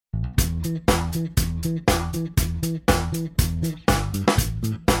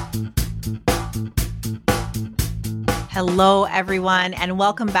Hello, everyone, and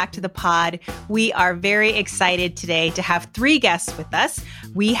welcome back to the pod. We are very excited today to have three guests with us.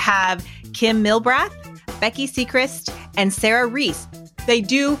 We have Kim Milbrath, Becky Sechrist, and Sarah Reese. They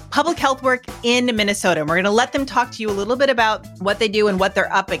do public health work in Minnesota. And we're going to let them talk to you a little bit about what they do and what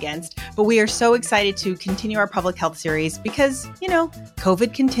they're up against. But we are so excited to continue our public health series because,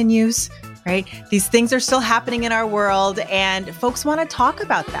 COVID continues, right? These things are still happening in our world and folks want to talk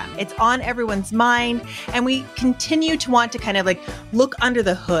about them. It's on everyone's mind. And we continue to want to kind of look under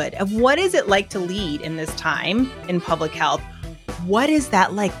the hood of what is it like to lead in this time in public health? What is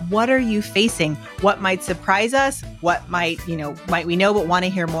that like? What are you facing? What might surprise us? What might we know but want to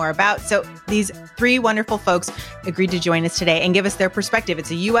hear more about? So these three wonderful folks agreed to join us today and give us their perspective.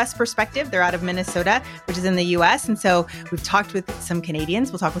 It's a U.S. perspective. They're out of Minnesota, which is in the U.S. And so we've talked with some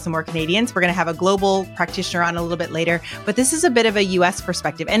Canadians. We'll talk with some more Canadians. We're going to have a global practitioner on a little bit later. But this is a bit of a U.S.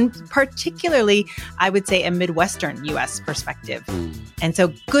 perspective, and particularly, I would say, a Midwestern U.S. perspective. And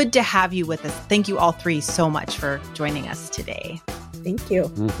so good to have you with us. Thank you all three so much for joining us today. Thank you.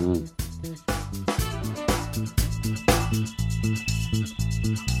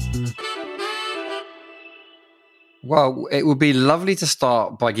 Well, it would be lovely to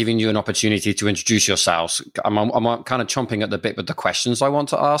start by giving you an opportunity to introduce yourselves. I'm kind of chomping at the bit with the questions I want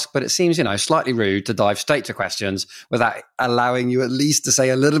to ask, but it seems, slightly rude to dive straight to questions without allowing you at least to say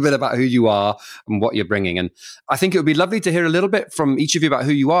a little bit about who you are and what you're bringing. And I think it would be lovely to hear a little bit from each of you about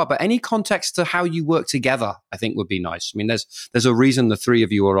who you are, but any context to how you work together, I think would be nice. I mean, there's a reason the three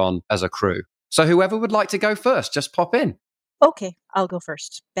of you are on as a crew. So whoever would like to go first, just pop in. Okay, I'll go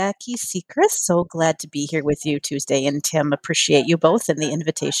first. Becky Sechrist, so glad to be here with you Tuesday. And Tim, appreciate you both and the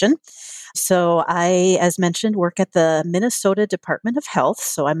invitation. So I, as mentioned, work at the Minnesota Department of Health.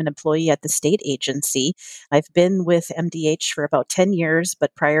 So I'm an employee at the state agency. I've been with MDH for about 10 years,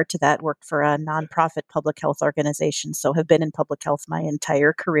 but prior to that worked for a nonprofit public health organization. So have been in public health my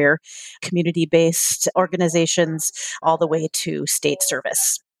entire career, community-based organizations all the way to state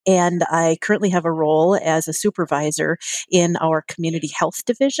service. And I currently have a role as a supervisor in our community health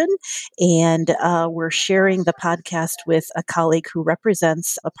division. And we're sharing the podcast with a colleague who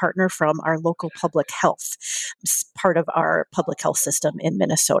represents a partner from our local public health, part of our public health system in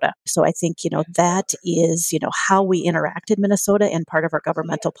Minnesota. So I think, that is, how we interact in Minnesota, and part of our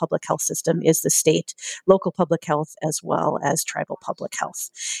governmental public health system is the state, local public health, as well as tribal public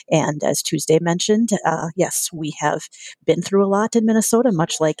health. And as Tuesday mentioned, yes, we have been through a lot in Minnesota,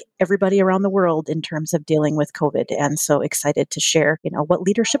 much like everybody around the world in terms of dealing with COVID. And so excited to share, what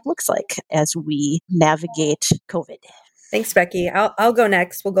leadership looks like as we navigate COVID. Thanks, Becky. I'll go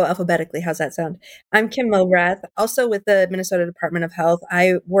next. We'll go alphabetically. How's that sound? I'm Kim Milbrath, also with the Minnesota Department of Health.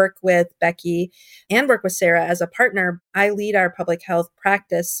 I work with Becky and work with Sarah as a partner. I lead our public health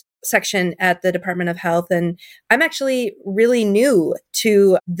practice section at the Department of Health. And I'm actually really new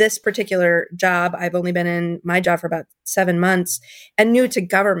to this particular job. I've only been in my job for about 7 months and new to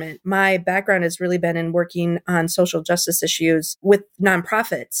government. My background has really been in working on social justice issues with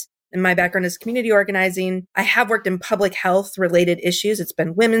nonprofits. And my background is community organizing. I have worked in public health related issues. It's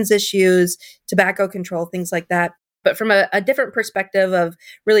been women's issues, tobacco control, things like that. But from a different perspective of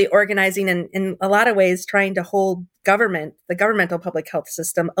really organizing and in a lot of ways trying to hold government, the governmental public health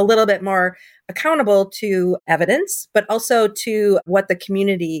system, a little bit more accountable to evidence, but also to what the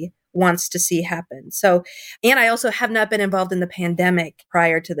community wants to see happen. So, and I also have not been involved in the pandemic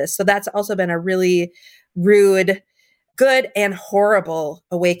prior to this. So that's also been a really rude, good and horrible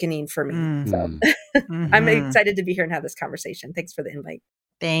awakening for me. So I'm excited to be here and have this conversation. Thanks for the invite.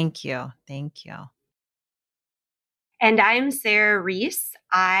 Thank you. Thank you. And I'm Sarah Reese.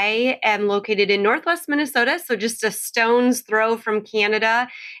 I am located in Northwest Minnesota, so just a stone's throw from Canada.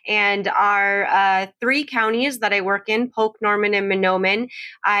 And our three counties that I work in, Polk, Norman, and Mahnomen,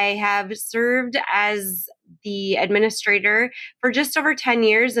 I have served as the administrator for just over 10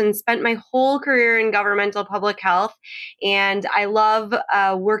 years and spent my whole career in governmental public health. And I love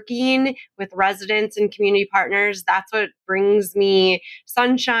working with residents and community partners. That's what brings me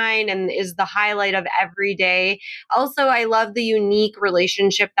sunshine and is the highlight of every day. Also, I love the unique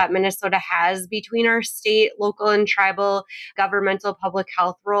relationship that Minnesota has between our state, local, and tribal governmental public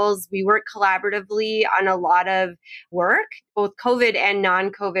health roles. We work collaboratively on a lot of work, both COVID and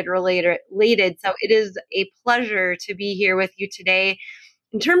non-COVID related. So it is a pleasure to be here with you today.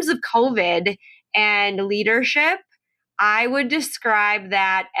 In terms of COVID and leadership, I would describe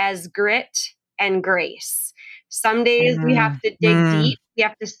that as grit and grace. Some days we have to dig Mm. deep. We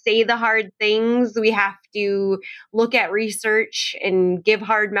have to say the hard things. We have to look at research and give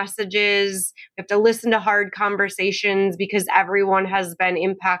hard messages. We have to listen to hard conversations because everyone has been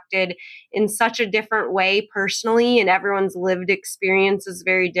impacted in such a different way personally, and everyone's lived experience is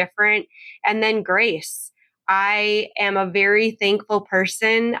very different. And then grace. I am a very thankful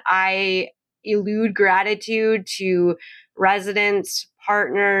person. I elude gratitude to residents,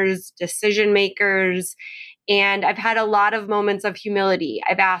 partners, decision makers. And I've had a lot of moments of humility.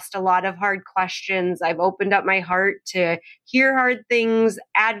 I've asked a lot of hard questions. I've opened up my heart to hear hard things,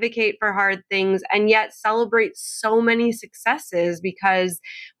 advocate for hard things, and yet celebrate so many successes because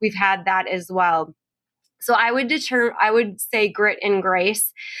we've had that as well. So I would say grit and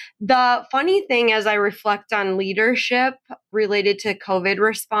grace. The funny thing as I reflect on leadership related to COVID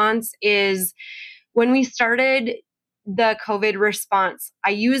response is when we started the COVID response, I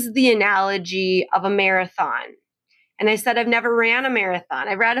used the analogy of a marathon. And I said, I've never ran a marathon.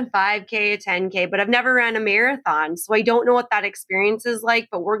 I've ran a 5K, a 10K, but I've never ran a marathon. So I don't know what that experience is like,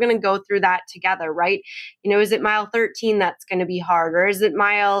 but we're going to go through that together, right? Is it mile 13 that's going to be hard? Or is it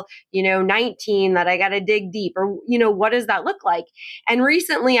mile, 19 that I got to dig deep? Or, what does that look like? And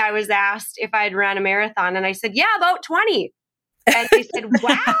recently I was asked if I'd run a marathon and I said, yeah, about 20. And they said,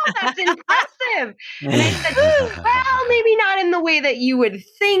 wow, that's impressive. And I said, well, maybe not in the way that you would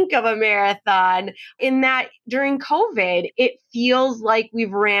think of a marathon, in that during COVID, it feels like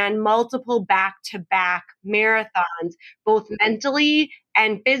we've ran multiple back-to-back marathons, both mentally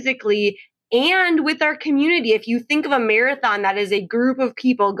and physically, and with our community. If you think of a marathon, that is a group of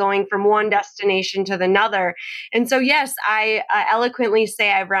people going from one destination to another. And so, yes, I eloquently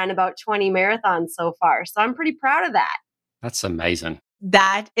say I've ran about 20 marathons so far. So I'm pretty proud of that. That's amazing.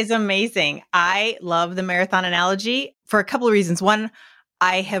 That is amazing. I love the marathon analogy for a couple of reasons. One,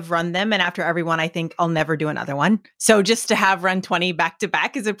 I have run them, and after every one, I think I'll never do another one. So just to have run 20 back to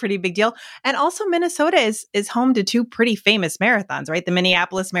back is a pretty big deal. And also Minnesota is home to two pretty famous marathons, right? The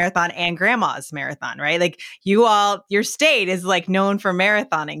Minneapolis Marathon and Grandma's Marathon, right? Like your state is like known for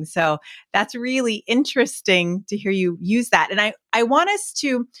marathoning. So that's really interesting to hear you use that. And I want us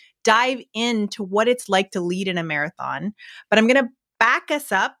to dive into what it's like to lead in a marathon, but I'm going to back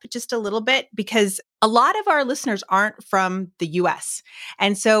us up just a little bit because a lot of our listeners aren't from the US.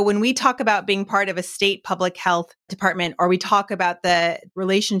 And so when we talk about being part of a state public health department, or we talk about the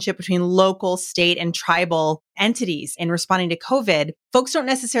relationship between local, state, and tribal entities in responding to COVID, folks don't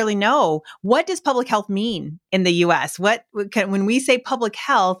necessarily know, what does public health mean in the US? When we say public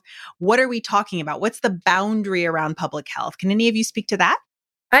health, what are we talking about? What's the boundary around public health? Can any of you speak to that?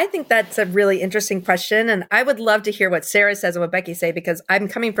 I think that's a really interesting question. And I would love to hear what Sarah says and what Becky say, because I'm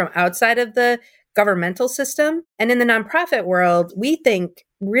coming from outside of the governmental system. And in the nonprofit world, we think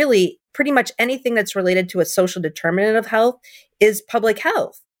really pretty much anything that's related to a social determinant of health is public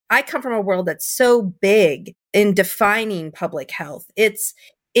health. I come from a world that's so big in defining public health. It's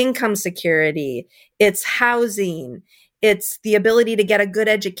income security, it's housing, it's the ability to get a good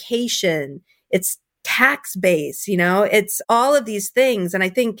education, it's tax base, it's all of these things. And I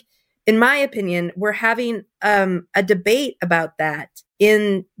think, in my opinion, we're having a debate about that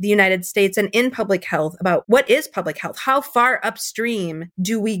in the United States and in public health about what is public health. How far upstream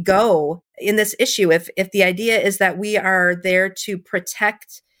do we go in this issue? If the idea is that we are there to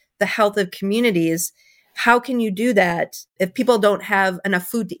protect the health of communities, how can you do that if people don't have enough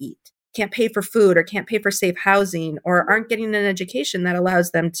food to eat? Can't pay for food, or can't pay for safe housing, or aren't getting an education that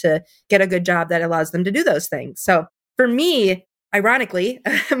allows them to get a good job that allows them to do those things. So for me, ironically,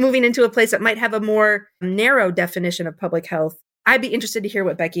 moving into a place that might have a more narrow definition of public health, I'd be interested to hear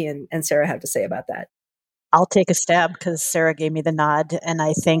what Becky and Sarah have to say about that. I'll take a stab because Sarah gave me the nod. And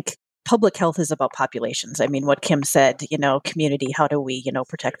I think public health is about populations. I mean, what Kim said, community, how do we,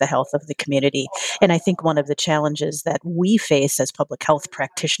 protect the health of the community? And I think one of the challenges that we face as public health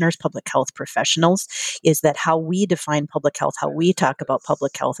practitioners, public health professionals, is that how we define public health, how we talk about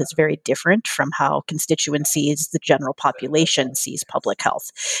public health is very different from how constituencies, the general population sees public health.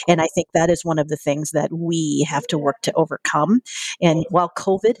 And I think that is one of the things that we have to work to overcome. And while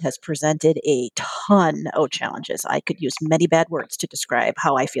COVID has presented a ton of challenges, I could use many bad words to describe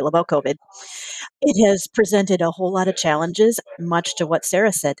how I feel about COVID. It has presented a whole lot of challenges, much to what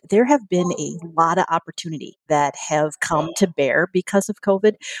Sarah said. There have been a lot of opportunity that have come to bear because of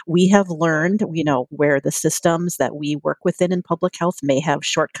COVID. We have learned, where the systems that we work within in public health may have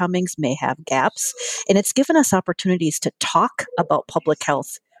shortcomings, may have gaps, and it's given us opportunities to talk about public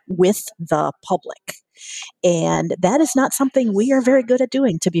health with the public. And that is not something we are very good at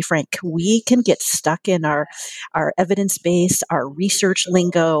doing, to be frank. We can get stuck in our evidence base, our research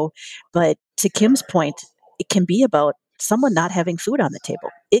lingo. But to Kim's point, It can be about someone not having food on the table.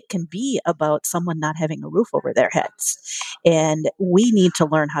 It can be about someone not having a roof over their heads. And we need to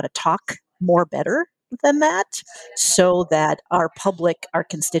learn how to talk more better than that so that our public, our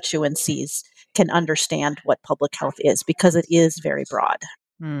constituencies can understand what public health is, because it is very broad.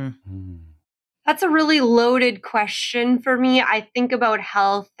 Mm. That's a really loaded question for me. I think about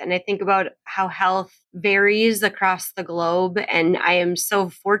health and I think about how health varies across the globe. And I am so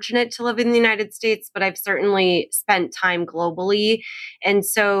fortunate to live in the United States, but I've certainly spent time globally. And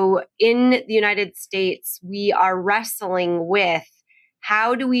so in the United States, we are wrestling with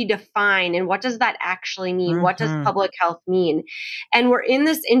how do we define and what does that actually mean? What does public health mean? And we're in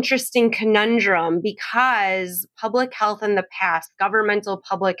this interesting conundrum because public health in the past, governmental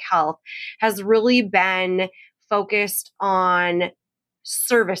public health, has really been focused on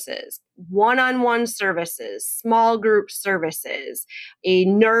services, one-on-one services, small group services, a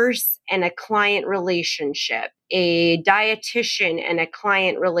nurse and a client relationship, a dietitian and a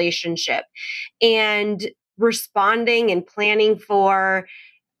client relationship, and responding and planning for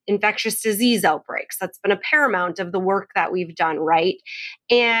infectious disease outbreaks. That's been a paramount of the work that we've done, right?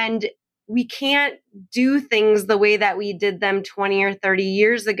 And we can't do things the way that we did them 20 or 30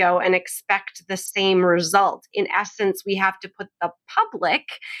 years ago and expect the same result. In essence, we have to put the public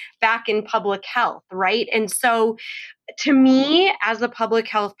back in public health, right? And so to me, as a public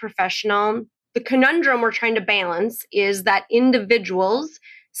health professional, the conundrum we're trying to balance is that individuals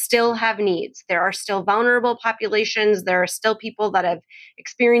still have needs. There are still vulnerable populations. There are still people that have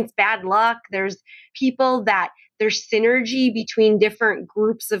experienced bad luck. There's people that there's synergy between different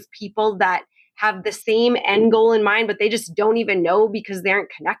groups of people that have the same end goal in mind, but they just don't even know because they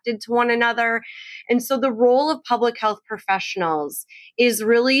aren't connected to one another. And so the role of public health professionals is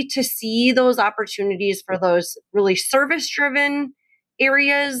really to see those opportunities for those really service-driven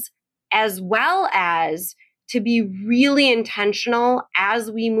areas, as well as to be really intentional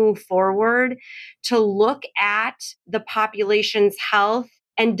as we move forward to look at the population's health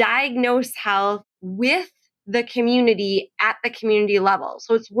and diagnose health with the community at the community level.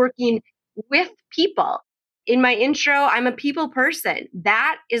 So it's working with people. In my intro, I'm a people person.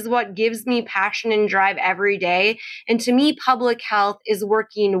 That is what gives me passion and drive every day. And to me, public health is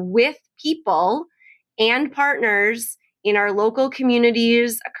working with people and partners in our local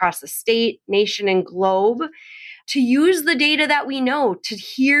communities across the state, nation, and globe to use the data that we know, to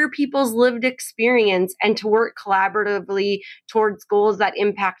hear people's lived experience, and to work collaboratively towards goals that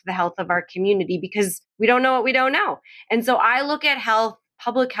impact the health of our community, because we don't know what we don't know. And so I look at health,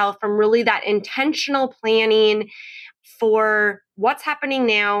 public health, from really that intentional planning for what's happening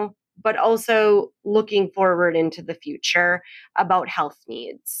now, but also looking forward into the future about health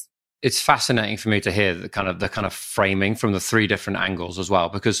needs. It's fascinating for me to hear the kind of framing from the three different angles as well,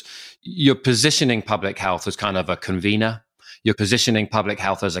 because you're positioning public health as kind of a convener. You're positioning public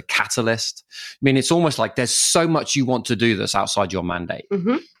health as a catalyst. I mean, it's almost like there's so much you want to do that's outside your mandate.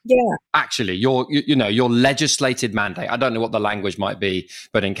 Mm-hmm. Yeah. Actually, your legislated mandate. I don't know what the language might be,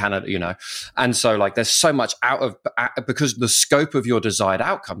 but in Canada, and so like there's so much because the scope of your desired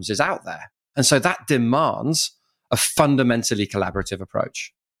outcomes is out there. And so that demands a fundamentally collaborative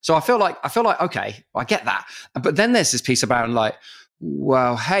approach. So I feel like, okay, I get that. But then there's this piece about like,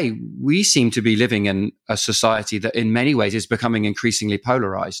 well, hey, we seem to be living in a society that in many ways is becoming increasingly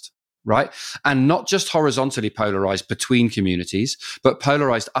polarized, right? And not just horizontally polarized between communities, but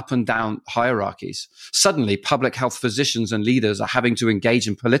polarized up and down hierarchies. Suddenly, public health physicians and leaders are having to engage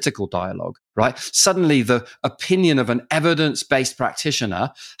in political dialogue, right? Suddenly, the opinion of an evidence-based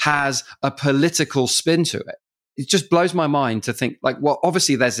practitioner has a political spin to it. It just blows my mind to think like, well,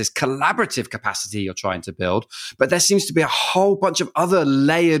 obviously there's this collaborative capacity you're trying to build, but there seems to be a whole bunch of other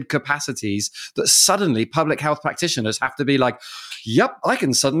layered capacities that suddenly public health practitioners have to be like, yep, I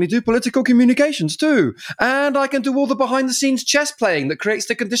can suddenly do political communications too. And I can do all the behind the scenes chess playing that creates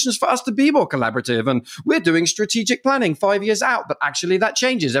the conditions for us to be more collaborative. And we're doing strategic planning 5 years out, but actually that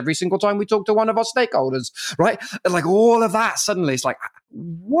changes every single time we talk to one of our stakeholders, right? And like all of that suddenly it's like,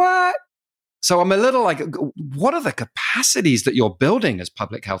 what? So I'm a little like, what are the capacities that you're building as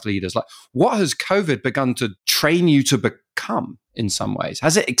public health leaders? Like, what has COVID begun to train you to become in some ways?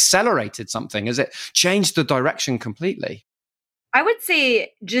 Has it accelerated something? Has it changed the direction completely? I would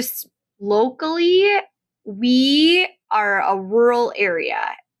say just locally, we are a rural area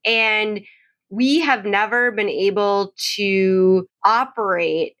and we have never been able to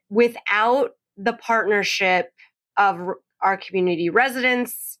operate without the partnership of our community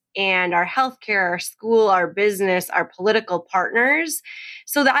residents and our healthcare, our school, our business, our political partners.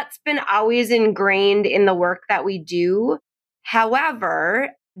 So that's been always ingrained in the work that we do. However,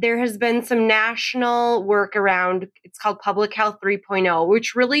 there has been some national work around, it's called Public Health 3.0,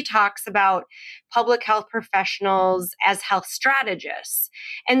 which really talks about public health professionals as health strategists.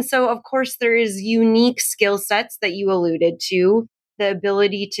 And so, of course, there is unique skill sets that you alluded to, the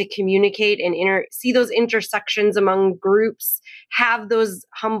ability to communicate and see those intersections among groups, have those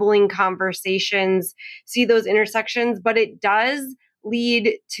humbling conversations, see those intersections, but it does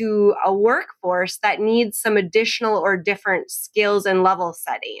lead to a workforce that needs some additional or different skills and level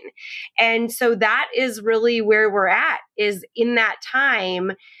setting. And so that is really where we're at, is in that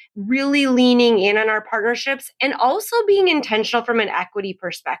time, really leaning in on our partnerships and also being intentional from an equity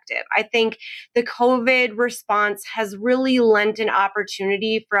perspective. I think the COVID response has really lent an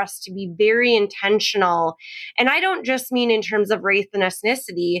opportunity for us to be very intentional. And I don't just mean in terms of race and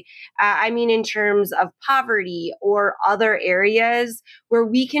ethnicity, I mean in terms of poverty or other areas where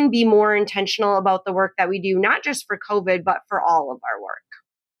we can be more intentional about the work that we do, not just for COVID, but for all of our work.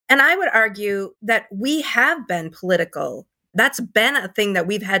 And I would argue that we have been political. That's been a thing that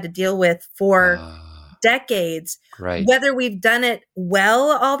we've had to deal with for decades. Great. Whether we've done it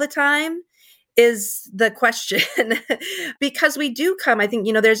well all the time is the question. Because we do I think,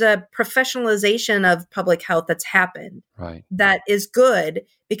 there's a professionalization of public health that's happened. Right. That is good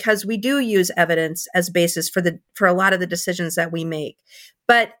because we do use evidence as basis for a lot of the decisions that we make.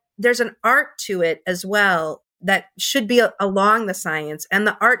 But there's an art to it as well that should be along the science. And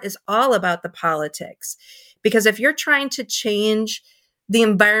the art is all about the politics. Because if you're trying to change the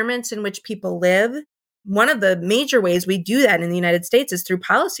environments in which people live, one of the major ways we do that in the United States is through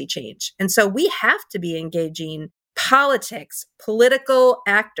policy change. And so we have to be engaging politics, political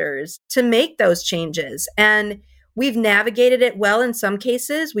actors to make those changes. And we've navigated it well in some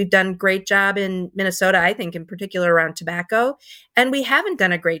cases. We've done a great job in Minnesota, I think, in particular around tobacco. And we haven't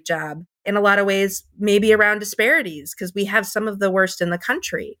done a great job in a lot of ways, maybe around disparities, because we have some of the worst in the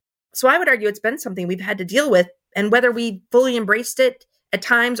country. So I would argue it's been something we've had to deal with. And whether we fully embraced it at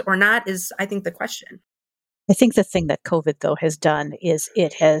times or not is, I think, the question. I think the thing that COVID, though, has done is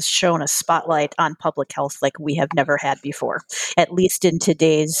it has shown a spotlight on public health like we have never had before, at least in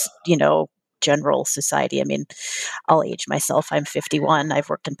today's, general society. I mean, I'll age myself. I'm 51. I've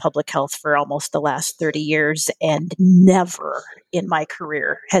worked in public health for almost the last 30 years, and never in my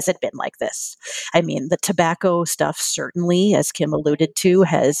career has it been like this. I mean, the tobacco stuff certainly, as Kim alluded to,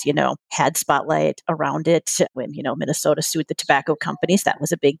 has, had spotlight around it. When, Minnesota sued the tobacco companies, that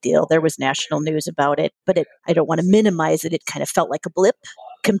was a big deal. There was national news about it, but I don't want to minimize it. It kind of felt like a blip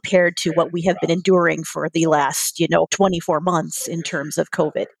compared to what we have been enduring for the last, 24 months in terms of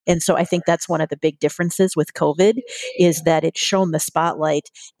COVID. And so I think that's one of the big differences with COVID is that it's shown the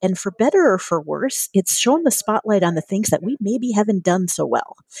spotlight, and for better or for worse, it's shown the spotlight on the things that we maybe haven't done so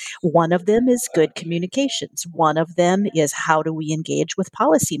well. One of them is good communications. One of them is how do we engage with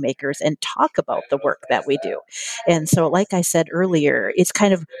policymakers and talk about the work that we do. And so, like I said earlier, it's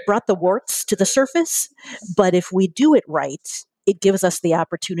kind of brought the warts to the surface, but if we do it right, it gives us the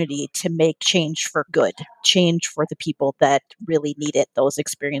opportunity to make change for good, change for the people that really need it, those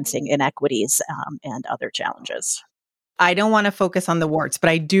experiencing inequities and other challenges. I don't want to focus on the warts, but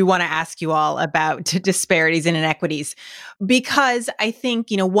I do want to ask you all about disparities and inequities, because I think,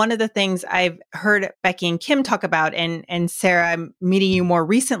 one of the things I've heard Becky and Kim talk about, and Sarah, I'm meeting you more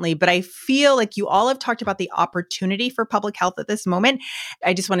recently, but I feel like you all have talked about the opportunity for public health at this moment.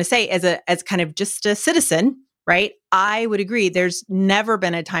 I just want to say, as kind of just a citizen, right? I would agree. There's never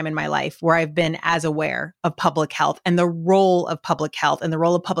been a time in my life where I've been as aware of public health and the role of public health and the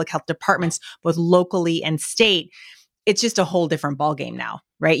role of public health departments, both locally and state. It's just a whole different ballgame now,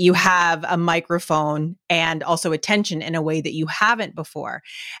 right? You have a microphone and also attention in a way that you haven't before.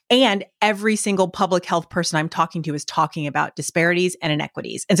 And every single public health person I'm talking to is talking about disparities and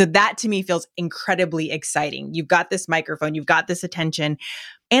inequities. And so that to me feels incredibly exciting. You've got this microphone, you've got this attention.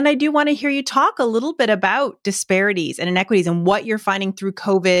 And I do want to hear you talk a little bit about disparities and inequities and what you're finding through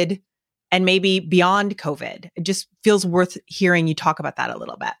COVID and maybe beyond COVID. It just feels worth hearing you talk about that a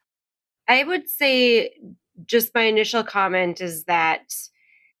little bit. I would say just my initial comment is that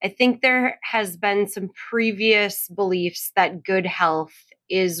I think there has been some previous beliefs that good health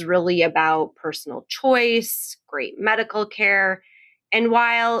is really about personal choice, great medical care. And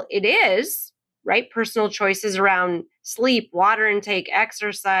while it is, right, personal choices around sleep, water intake,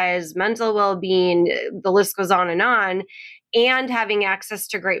 exercise, mental well-being, the list goes on, and having access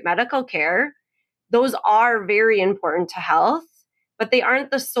to great medical care, those are very important to health. But they aren't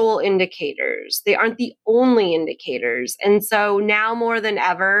the sole indicators. They aren't the only indicators. And so now more than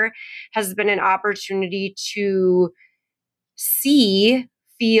ever has been an opportunity to see,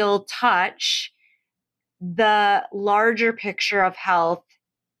 feel, touch the larger picture of health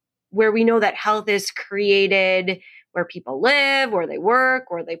where we know that health is created where people live, where they work,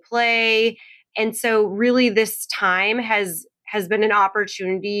 where they play. And so really this time has been an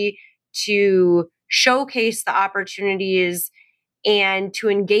opportunity to showcase the opportunities and to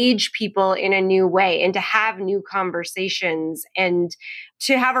engage people in a new way and to have new conversations and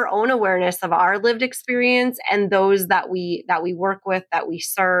to have our own awareness of our lived experience and those that we work with, that we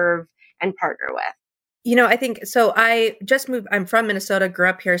serve and partner with. I think so. I just moved. I'm from Minnesota, grew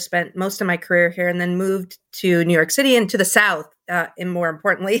up here, spent most of my career here, and then moved to New York City and to the South, and more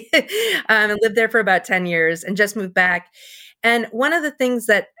importantly, and lived there for about 10 years and just moved back. And one of the things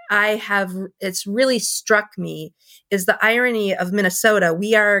that it's really struck me is the irony of Minnesota.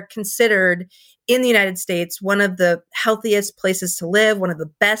 We are considered in the United States one of the healthiest places to live, one of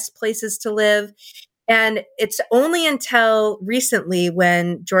the best places to live. And it's only until recently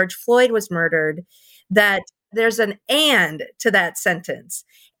when George Floyd was murdered that there's an and to that sentence.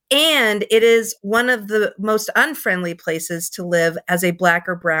 And it is one of the most unfriendly places to live as a Black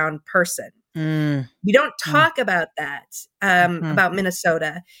or brown person. We don't talk about that, about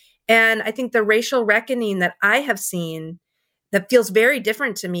Minnesota. And I think the racial reckoning that I have seen that feels very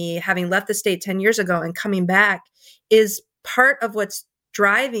different to me, having left the state 10 years ago and coming back, is part of what's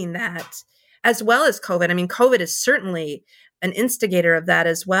driving that, as well as COVID. I mean, COVID is certainly an instigator of that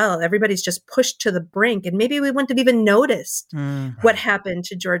as well. Everybody's just pushed to the brink. And maybe we wouldn't have even noticed what happened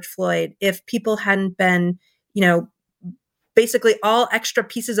to George Floyd if people hadn't been, basically all extra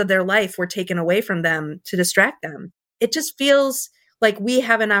pieces of their life were taken away from them to distract them. It just feels like we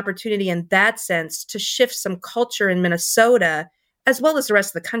have an opportunity in that sense to shift some culture in Minnesota, as well as the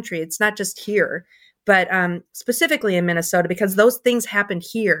rest of the country. It's not just here, but specifically in Minnesota, because those things happened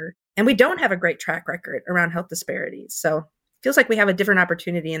here. And we don't have a great track record around health disparities. So it feels like we have a different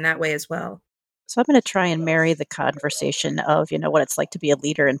opportunity in that way as well. So I'm going to try and marry the conversation of, what it's like to be a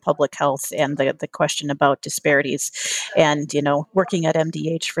leader in public health and the question about disparities. And, working at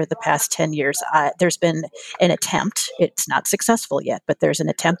MDH for the past 10 years, there's been an attempt, it's not successful yet, but there's an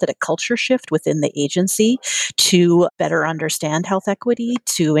attempt at a culture shift within the agency to better understand health equity,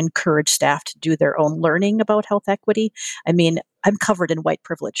 to encourage staff to do their own learning about health equity. I mean, I'm covered in white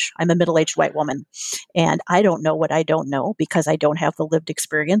privilege. I'm a middle-aged white woman, and I don't know what I don't know because I don't have the lived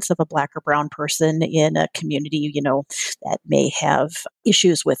experience of a Black or brown person in a community, that may have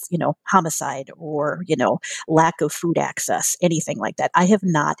issues with, homicide or, lack of food access, anything like that. I have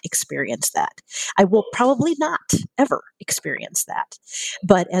not experienced that. I will probably not ever experience that.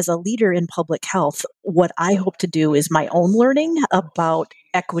 But as a leader in public health, what I hope to do is my own learning about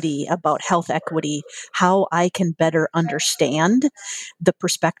equity, about health equity, how I can better understand the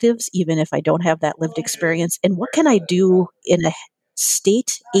perspectives, even if I don't have that lived experience, and what can I do in a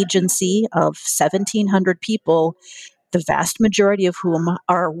state agency of 1,700 people, the vast majority of whom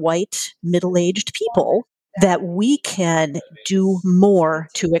are white, middle-aged people, that we can do more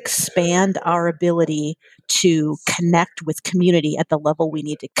to expand our ability to connect with community at the level we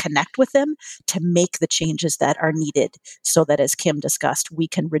need to connect with them to make the changes that are needed so that, as Kim discussed, we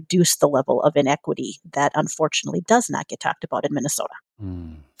can reduce the level of inequity that unfortunately does not get talked about in Minnesota.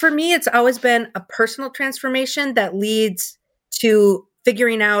 For me, it's always been a personal transformation that leads to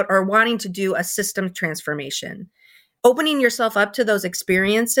figuring out or wanting to do a system transformation. Opening yourself up to those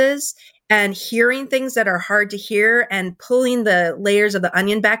experiences and hearing things that are hard to hear and pulling the layers of the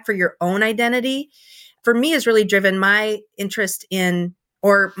onion back for your own identity, for me, has really driven my interest in,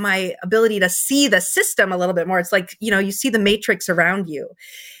 or my ability to see the system a little bit more. It's like, you see the matrix around you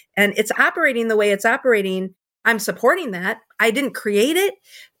and it's operating the way it's operating. I'm supporting that. I didn't create it.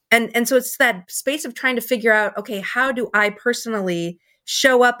 And so it's that space of trying to figure out, okay, how do I personally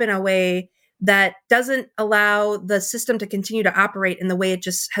show up in a way that doesn't allow the system to continue to operate in the way it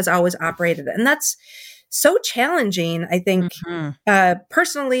just has always operated. And that's so challenging, I think,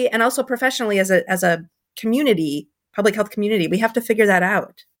 personally and also professionally as a community, public health community. We have to figure that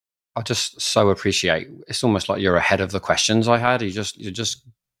out. I just so appreciate, it's almost like you're ahead of the questions I had. You're just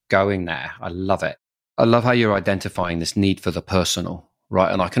going there. I love it. I love how you're identifying this need for the personal. Right.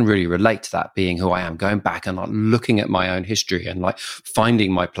 And I can really relate to that, being who I am, going back and looking at my own history and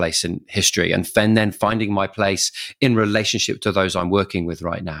finding my place in history and then finding my place in relationship to those I'm working with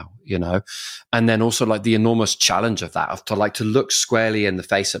right now, and then also the enormous challenge of that, of to look squarely in the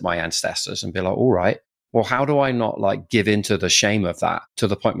face at my ancestors and be like, all right, well, how do I not give into the shame of that to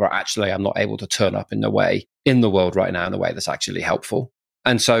the point where actually I'm not able to turn up in the world right now in a way that's actually helpful?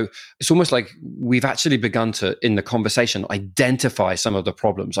 And so it's almost like we've actually begun to, in the conversation, identify some of the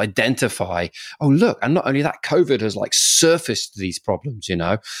problems, oh, look, and not only that, COVID has surfaced these problems,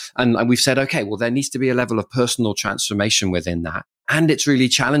 and we've said, okay, well, there needs to be a level of personal transformation within that. and it's really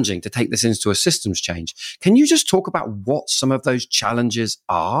challenging to take this into a systems change. Can you just talk about what some of those challenges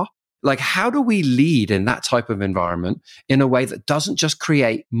are? Like, how do we lead in that type of environment in a way that doesn't just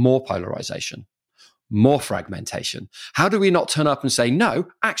create more polarization, more fragmentation? How do we not turn up and say, no,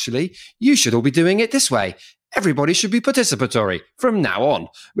 actually, you should all be doing it this way. Everybody should be participatory from now on,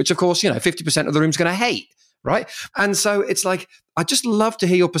 which of course, 50% of the room's going to hate, right? And so it's like, I just love to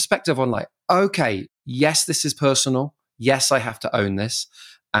hear your perspective on like, okay, yes, this is personal. Yes, I have to own this.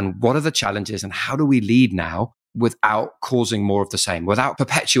 And what are the challenges and how do we lead now without causing more of the same, without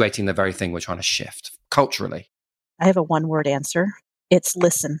perpetuating the very thing we're trying to shift culturally? I have a one-word answer. It's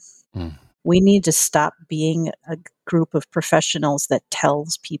listen. We need to stop being a group of professionals that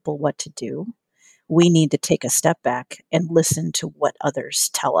tells people what to do. We need to take a step back and listen to what others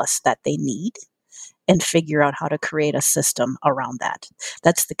tell us that they need and figure out how to create a system around that.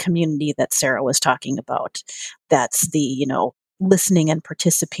 That's the community that Sarah was talking about. That's the, listening and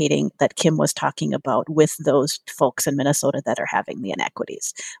participating that Kim was talking about with those folks in Minnesota that are having the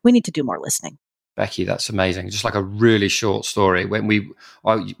inequities. We need to do more listening. Becky, that's amazing. Just like a really short story. When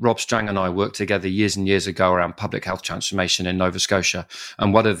Rob Strang and I worked together years and years ago around public health transformation in Nova Scotia.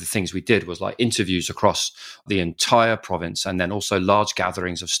 And one of the things we did was like interviews across the entire province and then also large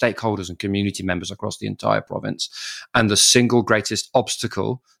gatherings of stakeholders and community members across the entire province. And the single greatest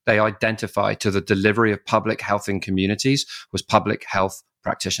obstacle they identified to the delivery of public health in communities was public health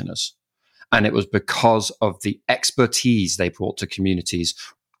practitioners. And it was because of the expertise they brought to communities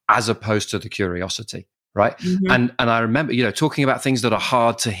as opposed to the curiosity, right? Mm-hmm. And I remember, talking about things that are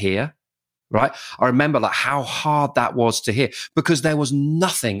hard to hear, right? I remember like how hard that was to hear because there was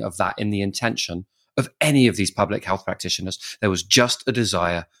nothing of that in the intention of any of these public health practitioners. There was just a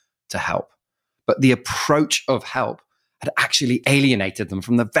desire to help. But the approach of help had actually alienated them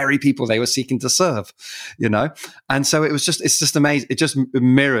from the very people they were seeking to serve, And so it's just amazing. It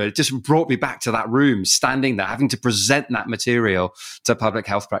just brought me back to that room, standing there, having to present that material to public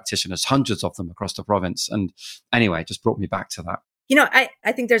health practitioners, hundreds of them across the province. And anyway, it just brought me back to that.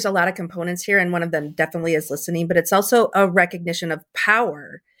 I think there's a lot of components here, and one of them definitely is listening, but it's also a recognition of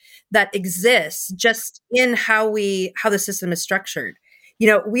power that exists just in how the system is structured.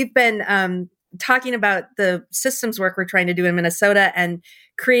 We've been, talking about the systems work we're trying to do in Minnesota and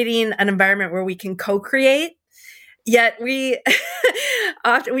creating an environment where we can co-create. Yet we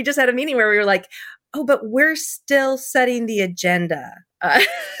just had a meeting where we were like, oh, but we're still setting the agenda. As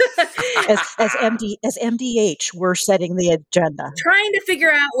MDH, we're setting the agenda. Trying to figure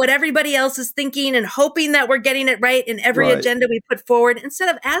out what everybody else is thinking and hoping that we're getting it right in every agenda we put forward,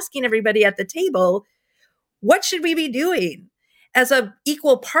 instead of asking everybody at the table, what should we be doing? As an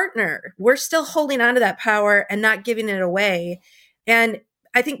equal partner, we're still holding on to that power and not giving it away. And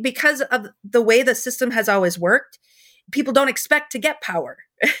I think because of the way the system has always worked, people don't expect to get power.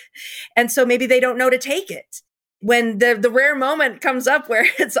 And so maybe they don't know to take it when the rare moment comes up where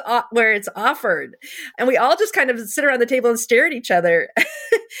it's offered. And we all just kind of sit around the table and stare at each other.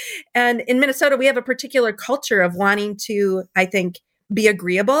 And in Minnesota, we have a particular culture of wanting to, I think, be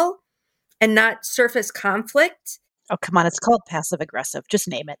agreeable and not surface conflict. Oh, come on. It's called passive aggressive. Just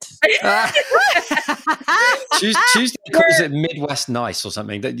name it. Tuesday calls it Midwest nice or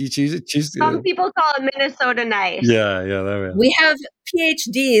something. That you choose it. Some people call it Minnesota nice. Yeah, there we are. We have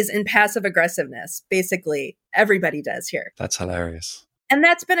PhDs in passive aggressiveness. Basically, everybody does here. That's hilarious. And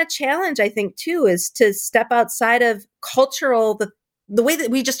that's been a challenge, I think, too, is to step outside of cultural, the way that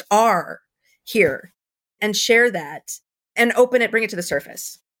we just are here and share that and bring it to the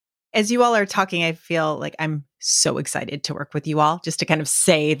surface. As you all are talking, I feel like I'm so excited to work with you all, just to kind of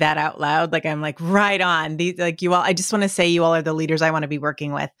say that out loud. Like, I'm like, right on. You all, I just want to say you all are the leaders I want to be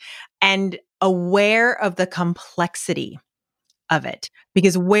working with and aware of the complexity of it.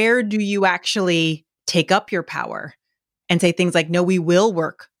 Because where do you actually take up your power and say things like, no, we will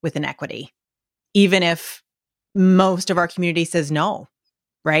work with inequity, even if most of our community says no?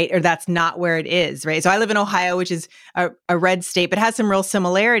 Right? Or that's not where it is, right? So I live in Ohio, which is a red state, but has some real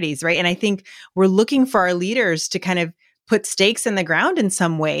similarities, right? And I think we're looking for our leaders to kind of put stakes in the ground in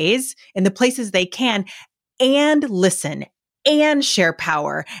some ways, in the places they can, and listen and share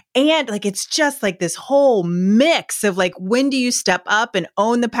power. And like, it's just like this whole mix of like, when do you step up and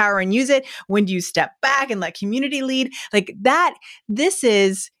own the power and use it? When do you step back and let community lead? Like that,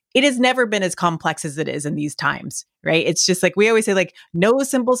 it has never been as complex as it is in these times, right? It's just like, we always say like, no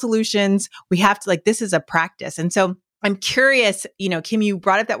simple solutions. We have to this is a practice. And so I'm curious, Kim, you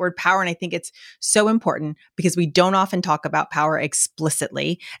brought up that word power, and I think it's so important because we don't often talk about power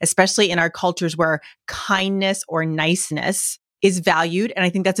explicitly, especially in our cultures where kindness or niceness is valued. And I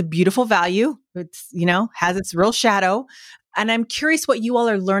think that's a beautiful value. It's, has its real shadow. And I'm curious what you all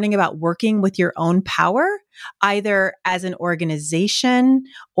are learning about working with your own power, either as an organization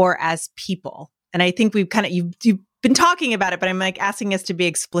or as people. And I think you've been talking about it, but I'm like asking us to be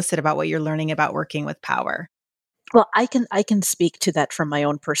explicit about what you're learning about working with power. Well, I can speak to that from my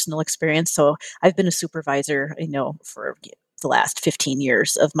own personal experience. So I've been a supervisor, for the last 15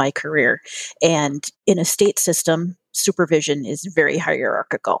 years of my career. And in a state system, supervision is very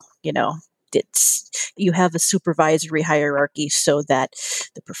hierarchical. You have a supervisory hierarchy so that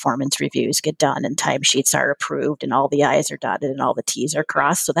the performance reviews get done and timesheets are approved and all the I's are dotted and all the T's are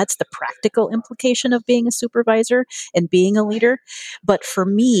crossed. So that's the practical implication of being a supervisor and being a leader. But for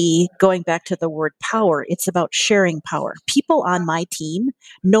me, going back to the word power, it's about sharing power. People on my team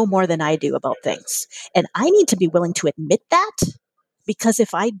know more than I do about things. And I need to be willing to admit that, because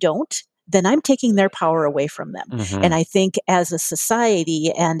if I don't, then I'm taking their power away from them. Mm-hmm. And I think as a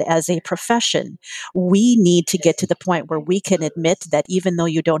society and as a profession, we need to get to the point where we can admit that even though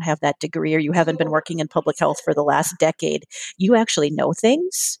you don't have that degree or you haven't been working in public health for the last decade, you actually know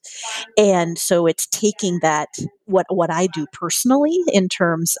things. And so it's taking that, what I do personally in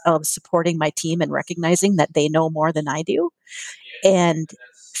terms of supporting my team and recognizing that they know more than I do, and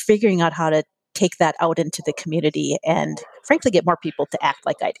figuring out how to take that out into the community and frankly get more people to act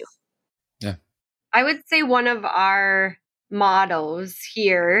like I do. Yeah. I would say one of our mottos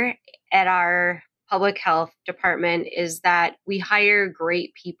here at our public health department is that we hire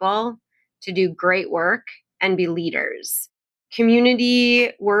great people to do great work and be leaders.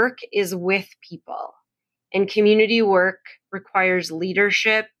 Community work is with people, and community work requires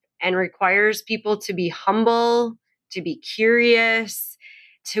leadership and requires people to be humble, to be curious,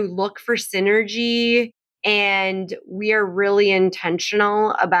 to look for synergy. And we are really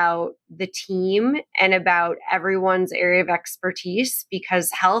intentional about the team and about everyone's area of expertise, because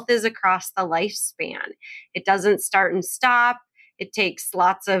health is across the lifespan. It doesn't start and stop. It takes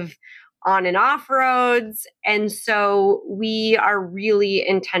lots of on and off roads. And so we are really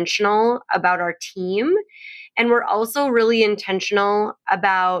intentional about our team. And we're also really intentional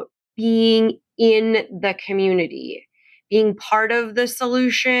about being in the community, being part of the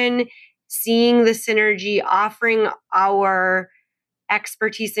solution, seeing the synergy, offering our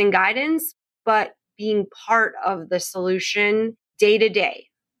expertise and guidance, but being part of the solution day to day,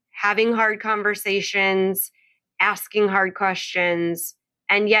 having hard conversations, asking hard questions,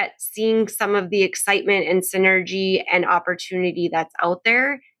 and yet seeing some of the excitement and synergy and opportunity that's out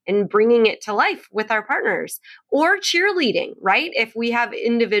there and bringing it to life with our partners, or cheerleading, right? If we have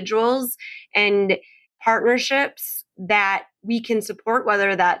individuals and partnerships that we can support,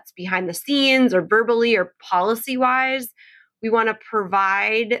 whether that's behind the scenes or verbally or policy wise, we want to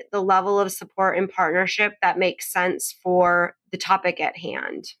provide the level of support and partnership that makes sense for the topic at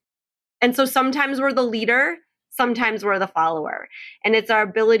hand. And so sometimes we're the leader, sometimes we're the follower. And it's our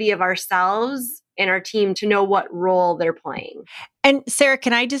ability of ourselves and our team to know what role they're playing. And Sarah,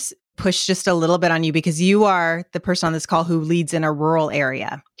 can I just push just a little bit on you, because you are the person on this call who leads in a rural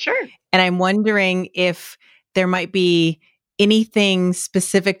area. Sure. And I'm wondering if there might be anything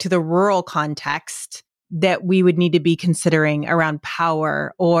specific to the rural context that we would need to be considering around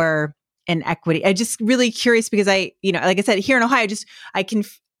power or inequity. I'm just really curious because like I said, here in Ohio,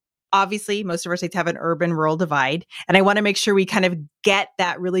 obviously most of our states have an urban rural divide. And I want to make sure we kind of get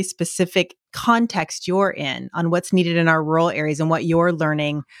that really specific context you're in on what's needed in our rural areas and what you're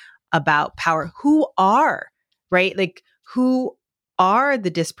learning about power. Who are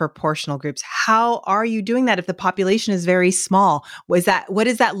the disproportional groups? How are you doing that if the population is very small? What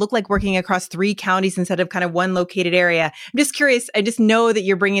does that look like working across 3 counties instead of kind of one located area? I'm just curious. I just know that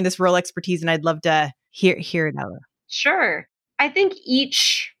you're bringing this rural expertise and I'd love to hear it out. Sure. I think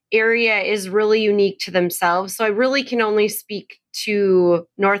each area is really unique to themselves. So I really can only speak to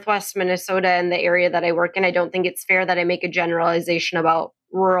Northwest Minnesota and the area that I work in. I don't think it's fair that I make a generalization about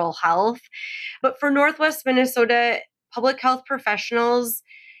rural health. But for Northwest Minnesota, public health professionals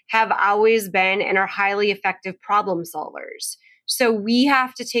have always been and are highly effective problem solvers. So we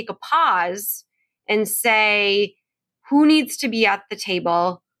have to take a pause and say, who needs to be at the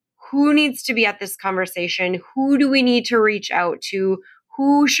table? Who needs to be at this conversation? Who do we need to reach out to?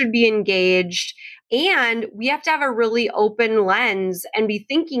 Who should be engaged? And we have to have a really open lens and be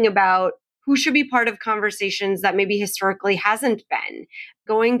thinking about who should be part of conversations that maybe historically hasn't been.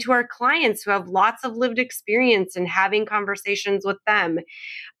 Going to our clients who have lots of lived experience and having conversations with them.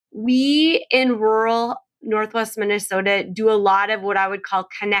 We in rural Northwest Minnesota do a lot of what I would call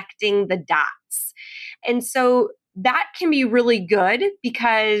connecting the dots. And so that can be really good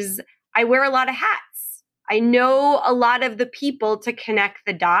because I wear a lot of hats. I know a lot of the people to connect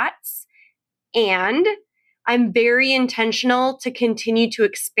the dots. And I'm very intentional to continue to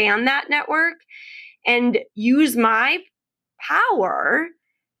expand that network and use my power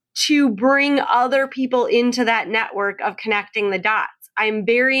to bring other people into that network of connecting the dots. I'm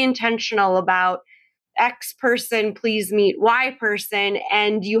very intentional about X person, please meet Y person,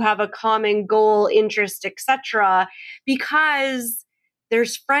 and you have a common goal, interest, etc. Because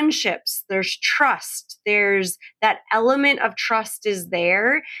there's friendships, there's trust, there's that element of trust is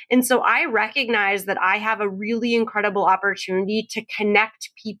there. And so I recognize that I have a really incredible opportunity to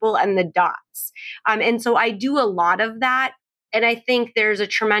connect people and the dots. And so I do a lot of that. And I think there's a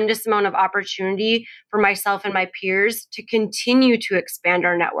tremendous amount of opportunity for myself and my peers to continue to expand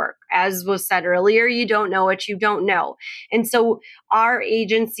our network. As was said earlier, you don't know what you don't know. And so our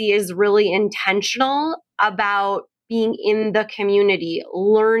agency is really intentional about being in the community,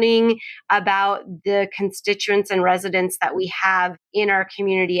 learning about the constituents and residents that we have in our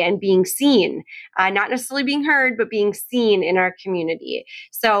community and being seen, not necessarily being heard, but being seen in our community.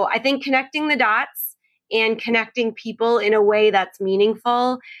 So I think connecting the dots and connecting people in a way that's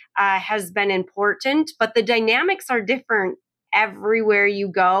meaningful has been important, but the dynamics are different everywhere you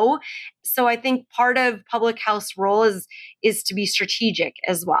go. So I think part of public health's role is to be strategic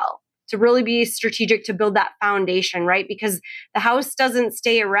as well, to really be strategic to build that foundation, right? Because the house doesn't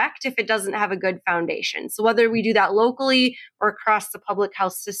stay erect if it doesn't have a good foundation. So whether we do that locally or across the public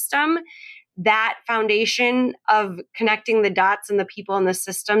health system, that foundation of connecting the dots and the people and the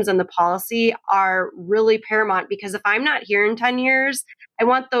systems and the policy are really paramount, because if I'm not here in 10 years, I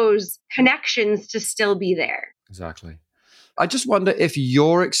want those connections to still be there. Exactly. I just wonder if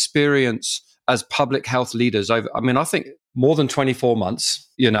your experience as public health leaders I think more than 24 months,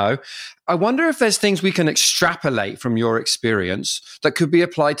 I wonder if there's things we can extrapolate from your experience that could be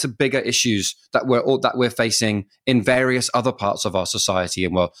applied to bigger issues that we're facing in various other parts of our society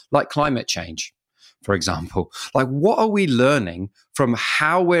and world, like climate change, for example. Like, what are we learning from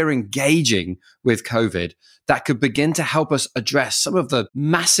how we're engaging with COVID that could begin to help us address some of the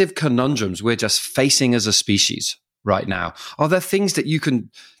massive conundrums we're just facing as a species right now? Are there things that you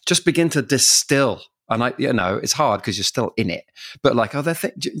can just begin to distill? And it's hard because you're still in it. But like,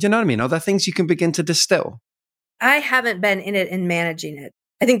 do you know what I mean? Are there things you can begin to distill? I haven't been in it and managing it.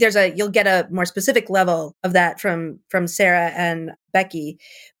 I think you'll get a more specific level of that from Sarah and Becky.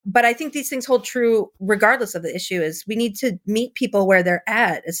 But I think these things hold true regardless of the issue. Is we need to meet people where they're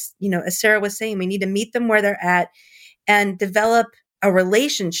at. As Sarah was saying, we need to meet them where they're at and develop a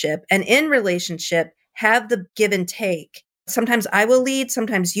relationship. And in relationship, have the give and take. Sometimes I will lead,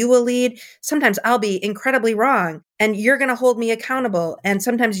 sometimes you will lead, sometimes I'll be incredibly wrong and you're going to hold me accountable. And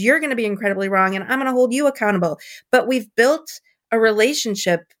sometimes you're going to be incredibly wrong and I'm going to hold you accountable. But we've built a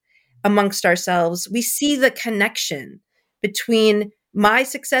relationship amongst ourselves. We see the connection between my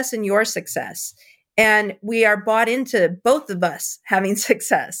success and your success. And we are bought into both of us having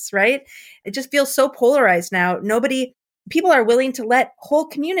success, right? It just feels so polarized now. People are willing to let whole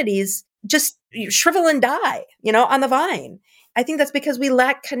communities just shrivel and die, on the vine. I think that's because we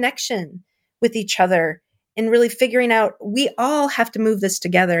lack connection with each other and really figuring out we all have to move this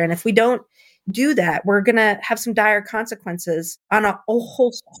together. And if we don't do that, we're going to have some dire consequences on a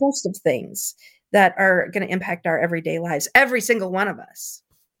whole host of things that are going to impact our everyday lives, every single one of us.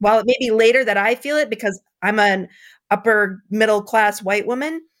 While it may be later that I feel it because I'm an upper middle class white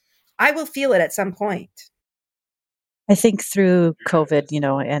woman, I will feel it at some point. I think through COVID,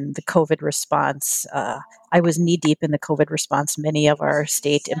 and the COVID response, I was knee deep in the COVID response. Many of our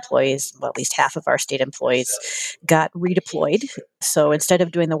state employees, well, at least half of our state employees, got redeployed. So instead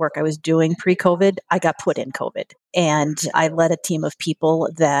of doing the work I was doing pre-COVID, I got put in COVID. And I led a team of people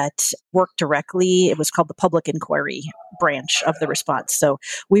that worked directly. It was called the public inquiry branch of the response. So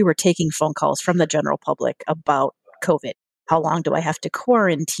we were taking phone calls from the general public about COVID. How long do I have to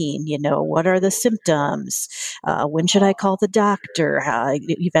quarantine? What are the symptoms? When should I call the doctor?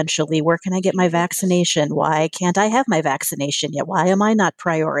 Eventually, where can I get my vaccination? Why can't I have my vaccination yet? Why am I not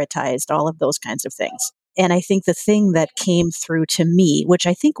prioritized? All of those kinds of things. And I think the thing that came through to me, which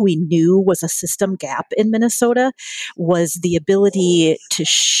I think we knew was a system gap in Minnesota, was the ability to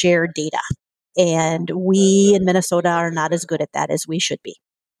share data. And we in Minnesota are not as good at that as we should be.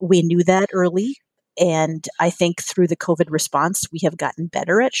 We knew that early. And I think through the COVID response, we have gotten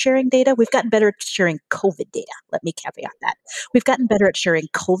better at sharing data. We've gotten better at sharing COVID data. Let me caveat that. We've gotten better at sharing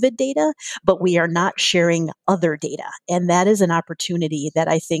COVID data, but we are not sharing other data. And that is an opportunity that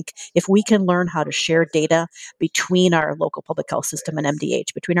I think if we can learn how to share data between our local public health system and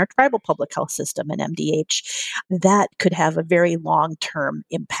MDH, between our tribal public health system and MDH, that could have a very long-term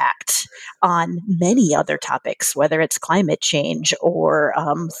impact on many other topics, whether it's climate change or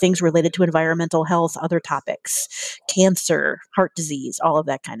things related to environmental health health, other topics, cancer, heart disease, all of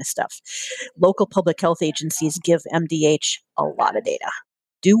that kind of stuff. Local public health agencies give MDH a lot of data.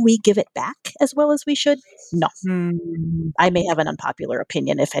 Do we give it back as well as we should? No. I may have an unpopular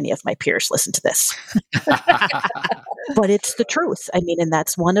opinion if any of my peers listen to this. But it's the truth. I mean, and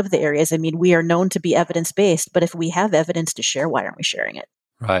that's one of the areas. I mean, we are known to be evidence-based, but if we have evidence to share, why aren't we sharing it?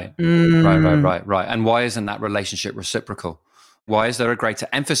 Right. And why isn't that relationship reciprocal? Why is there a greater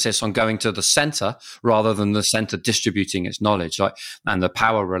emphasis on going to the center rather than the center distributing its knowledge, and the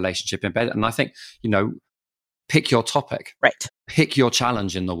power relationship embedded? And I think, pick your topic, right? Pick your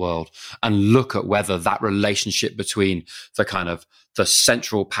challenge in the world and look at whether that relationship between the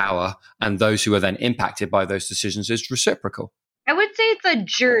central power and those who are then impacted by those decisions is reciprocal. I would say it's a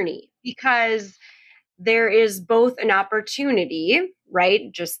journey, because there is both an opportunity,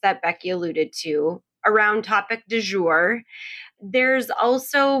 right, just that Becky alluded to, around topic du jour. There's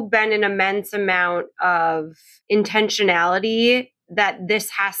also been an immense amount of intentionality that this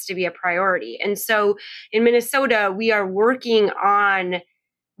has to be a priority. And so in Minnesota, we are working on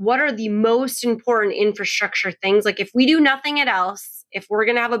what are the most important infrastructure things. Like, if we do nothing else, if we're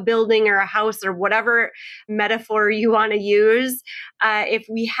going to have a building or a house or whatever metaphor you want to use, if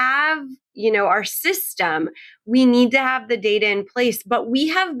we have, our system, we need to have the data in place. But we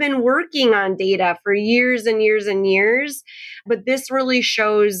have been working on data for years and years and years. But this really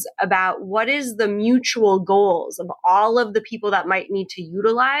shows about what is the mutual goals of all of the people that might need to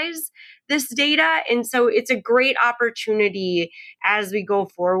utilize this data. And so it's a great opportunity as we go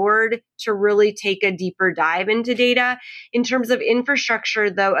forward to really take a deeper dive into data. In terms of infrastructure,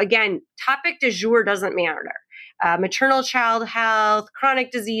 though, again, topic du jour doesn't matter. Maternal child health, chronic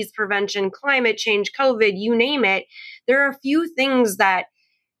disease prevention, climate change, COVID, you name it. There are a few things that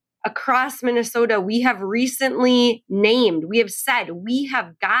across Minnesota we have recently named. We have said we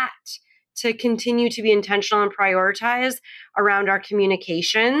have got to continue to be intentional and prioritize around our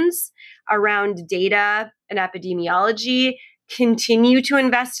communications, around data and epidemiology, continue to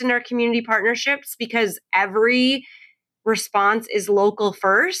invest in our community partnerships, because every response is local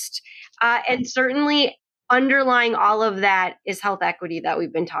first. And certainly underlying all of that is health equity that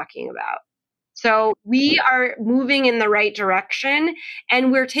we've been talking about. So we are moving in the right direction,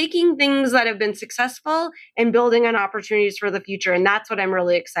 and we're taking things that have been successful and building on opportunities for the future. And that's what I'm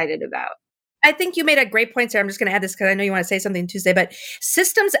really excited about. I think you made a great point, Sarah. I'm just going to add this because I know you want to say something Tuesday, but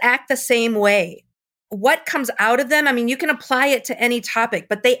systems act the same way. What comes out of them, I mean, you can apply it to any topic,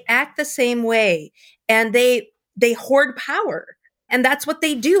 but they act the same way, and they hoard power. And that's what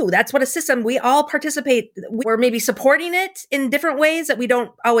they do. That's what a system, we all participate. We're maybe supporting it in different ways that we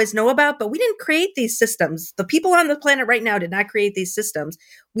don't always know about, but we didn't create these systems. The people on the planet right now did not create these systems.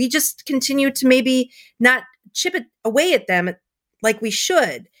 We just continue to maybe not chip it away at them like we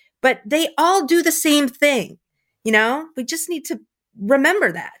should, but they all do the same thing. We just need to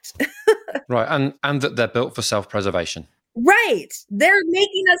remember that. Right. And that they're built for self-preservation. Right. They're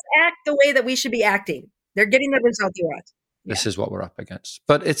making us act the way that we should be acting. They're getting the result they want. This is what we're up against.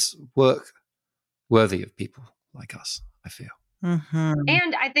 But it's work worthy of people like us, I feel. Mm-hmm.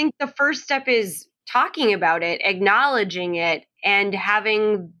 And I think the first step is talking about it, acknowledging it, and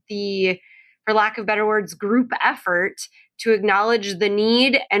having the, for lack of better words, group effort to acknowledge the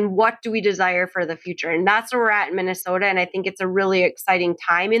need and what do we desire for the future. And that's where we're at in Minnesota. And I think it's a really exciting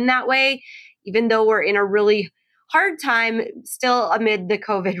time in that way, even though we're in a really hard time still amid the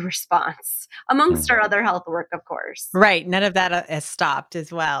COVID response, amongst our other health work, of course. Right. None of that has stopped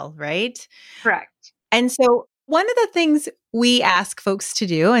as well, right? Correct. And so one of the things we ask folks to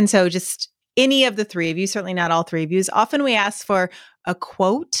do, and so just any of the three of you, certainly not all three of you, is often we ask for a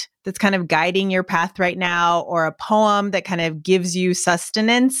quote that's kind of guiding your path right now, or a poem that kind of gives you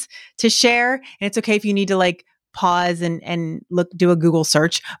sustenance to share. And it's okay if you need to pause and do a Google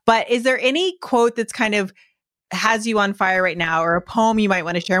search. But is there any quote that's kind of has you on fire right now, or a poem you might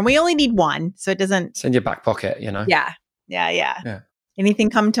want to share? And we only need one, so it doesn't... It's in your back pocket, Yeah. Anything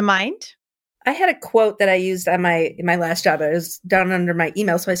come to mind? I had a quote that I used on my last job. It was down under my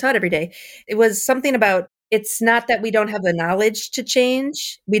email, so I saw it every day. It was something about, it's not that we don't have the knowledge to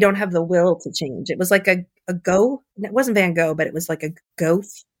change, we don't have the will to change. It was like a go. It wasn't Van Gogh, but it was like a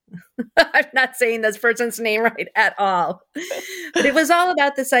Goethe. I'm not saying this person's name right at all. But it was all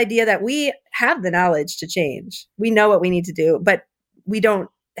about this idea that we have the knowledge to change. We know what we need to do, but we don't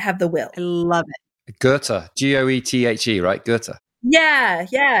have the will. I love it. Goethe, Goethe, right? Goethe. Yeah.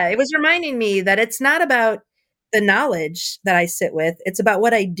 It was reminding me that it's not about the knowledge that I sit with. It's about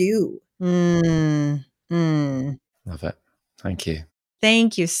what I do. Love it. Thank you.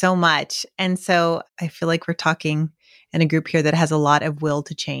 Thank you so much. And so I feel like we're talking and a group here that has a lot of will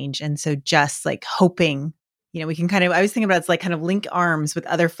to change. And so just like hoping, we can I was thinking about it's like kind of link arms with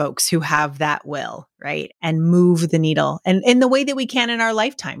other folks who have that will, right? And move the needle and in the way that we can in our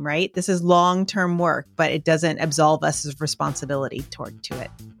lifetime, right? This is long-term work, but it doesn't absolve us of responsibility to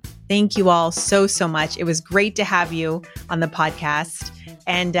it. Thank you all so much. It was great to have you on the podcast,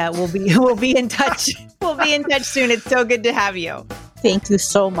 and we'll be in touch. We'll be in touch soon. It's so good to have you. Thank you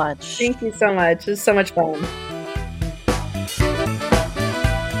so much. Thank you so much. It was so much fun.